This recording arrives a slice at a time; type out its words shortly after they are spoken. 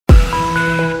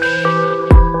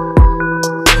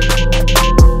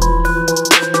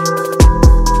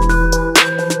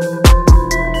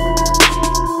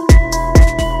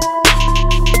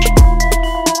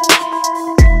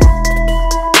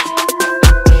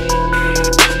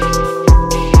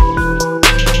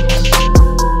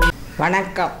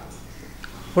வணக்கம்.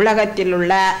 உலகத்தில்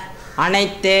உள்ள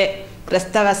அனைத்து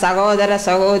கிறிஸ்தவ சகோதர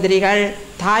சகோதரிகள்,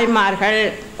 தாய்மார்கள்,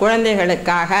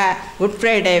 குழந்தைகளுக்காக குட்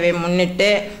ஃப்ரைடேவை முன்னிட்டு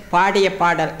பாடிய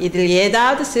பாடல். இதில்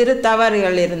ஏதாவது சிறு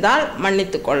தவறுகள் இருந்தால்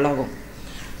மன்னித்து கொள்ளவும்.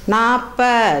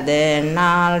 40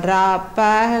 நாள்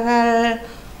ராப்பகல்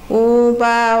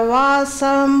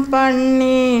உபவாசம்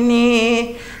பண்ணினீர்,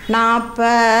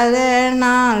 40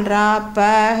 நாள்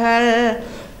ராப்பகல்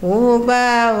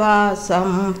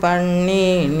உபவாசம்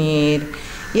பண்ணினீர்.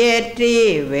 ஏற்றி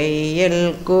வெயில்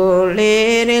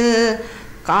குளிரில்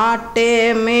காட்டு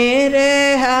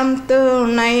மிருகம்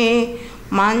துணை,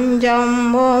 மஞ்சம்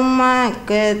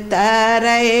உமக்கு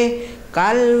தரை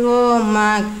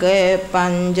கல்வுமக்கு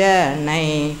பஞ்சனை.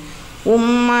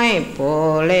 உம்மை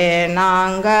போலே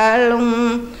நாங்களும்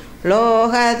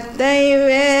லோகத்தை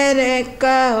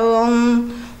வெறுக்கவும்,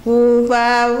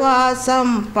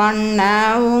 உபவாசம்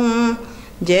பண்ணவும்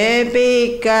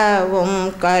ஜெபிக்கவும்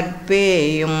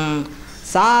கற்பியும்.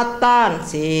 சாத்தான்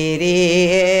சீறி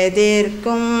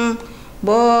எதிர்க்கும்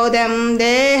போதம்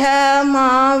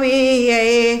தேகமாவியை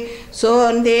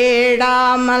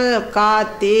சோர்ந்திடாமல்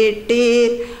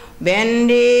காத்திட்டீர்,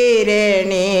 வென்றீரே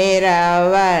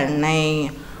நீரவனை.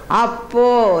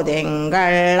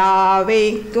 அப்போதெங்கள்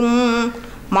ஆவிக்கும்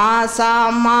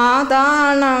மாசமாதானம்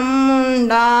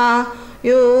உண்டா,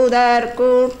 யூதர்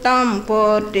கூட்டம்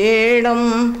போற்றிடும்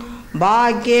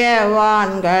பாக்கியவான்களாகுவோம்.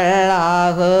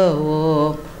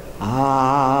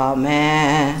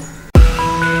 ஆமென்.